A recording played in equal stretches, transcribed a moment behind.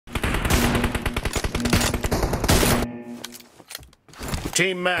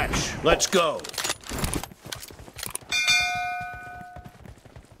Team match, let's go.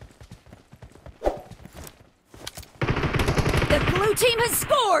 The blue team has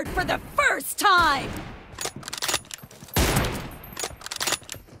scored for the first time!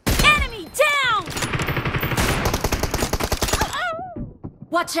 Enemy down!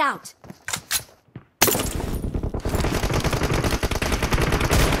 Watch out!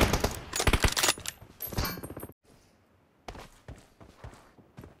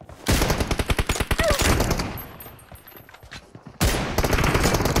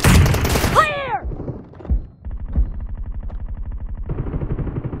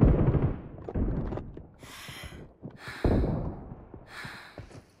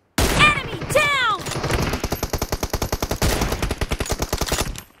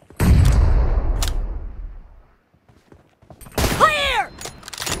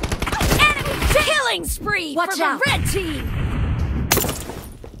 Spree Watch for out. the red team!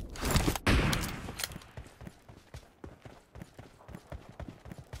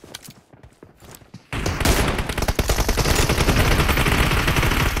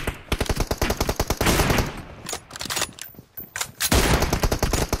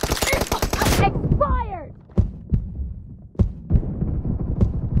 Expired!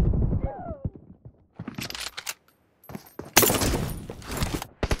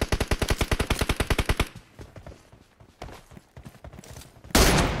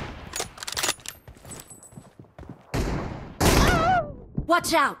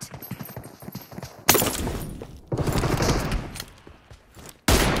 Watch out!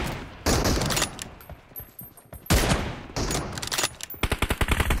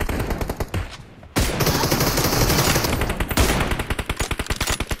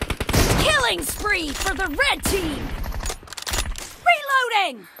 Killing spree for the red team!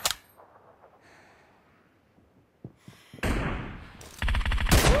 Reloading!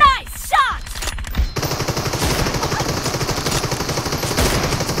 Nice shot!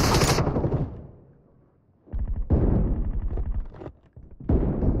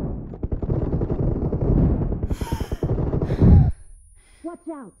 Watch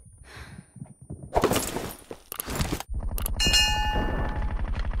out!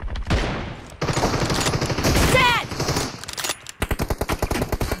 Dead!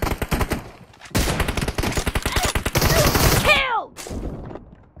 Killed!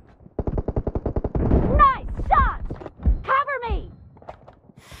 Nice shot! Cover me!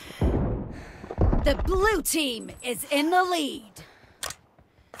 The blue team is in the lead.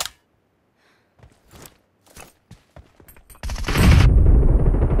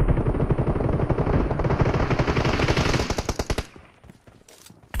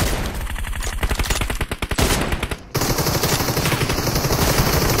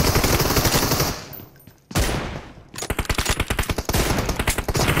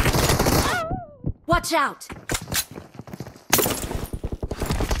 Watch out!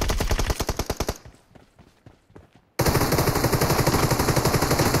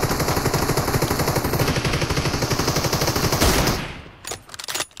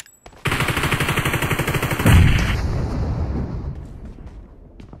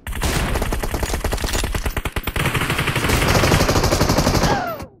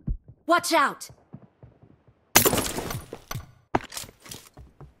 Watch out!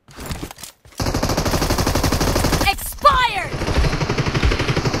 Expired!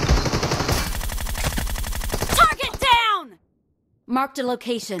 Target down! Marked a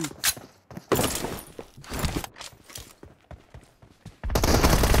location.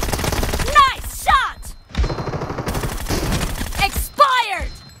 Nice shot!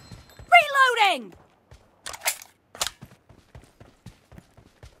 Expired! Reloading!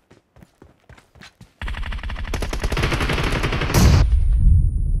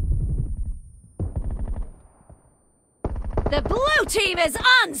 The blue team is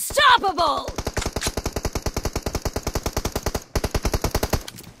unstoppable!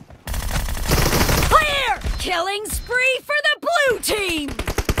 Clear! Killing spree for the blue team!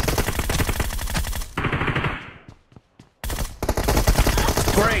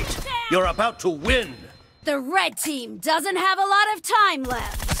 Great! You're about to win! The red team doesn't have a lot of time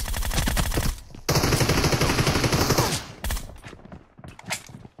left.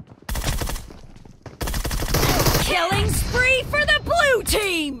 Killing spree for the blue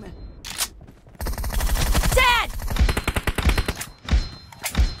team! Dead!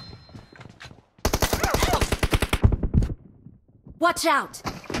 Watch out!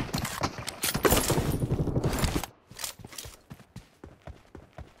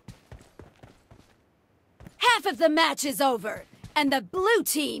 Half of the match is over, and the blue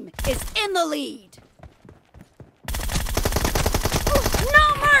team is in the lead.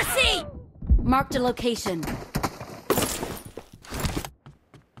 mercy! Marked a location.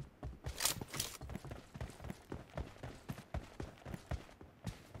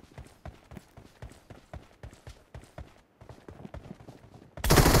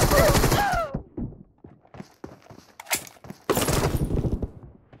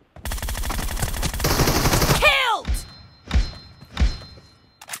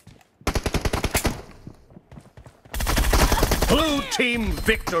 Blue team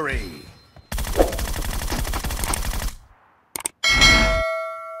victory!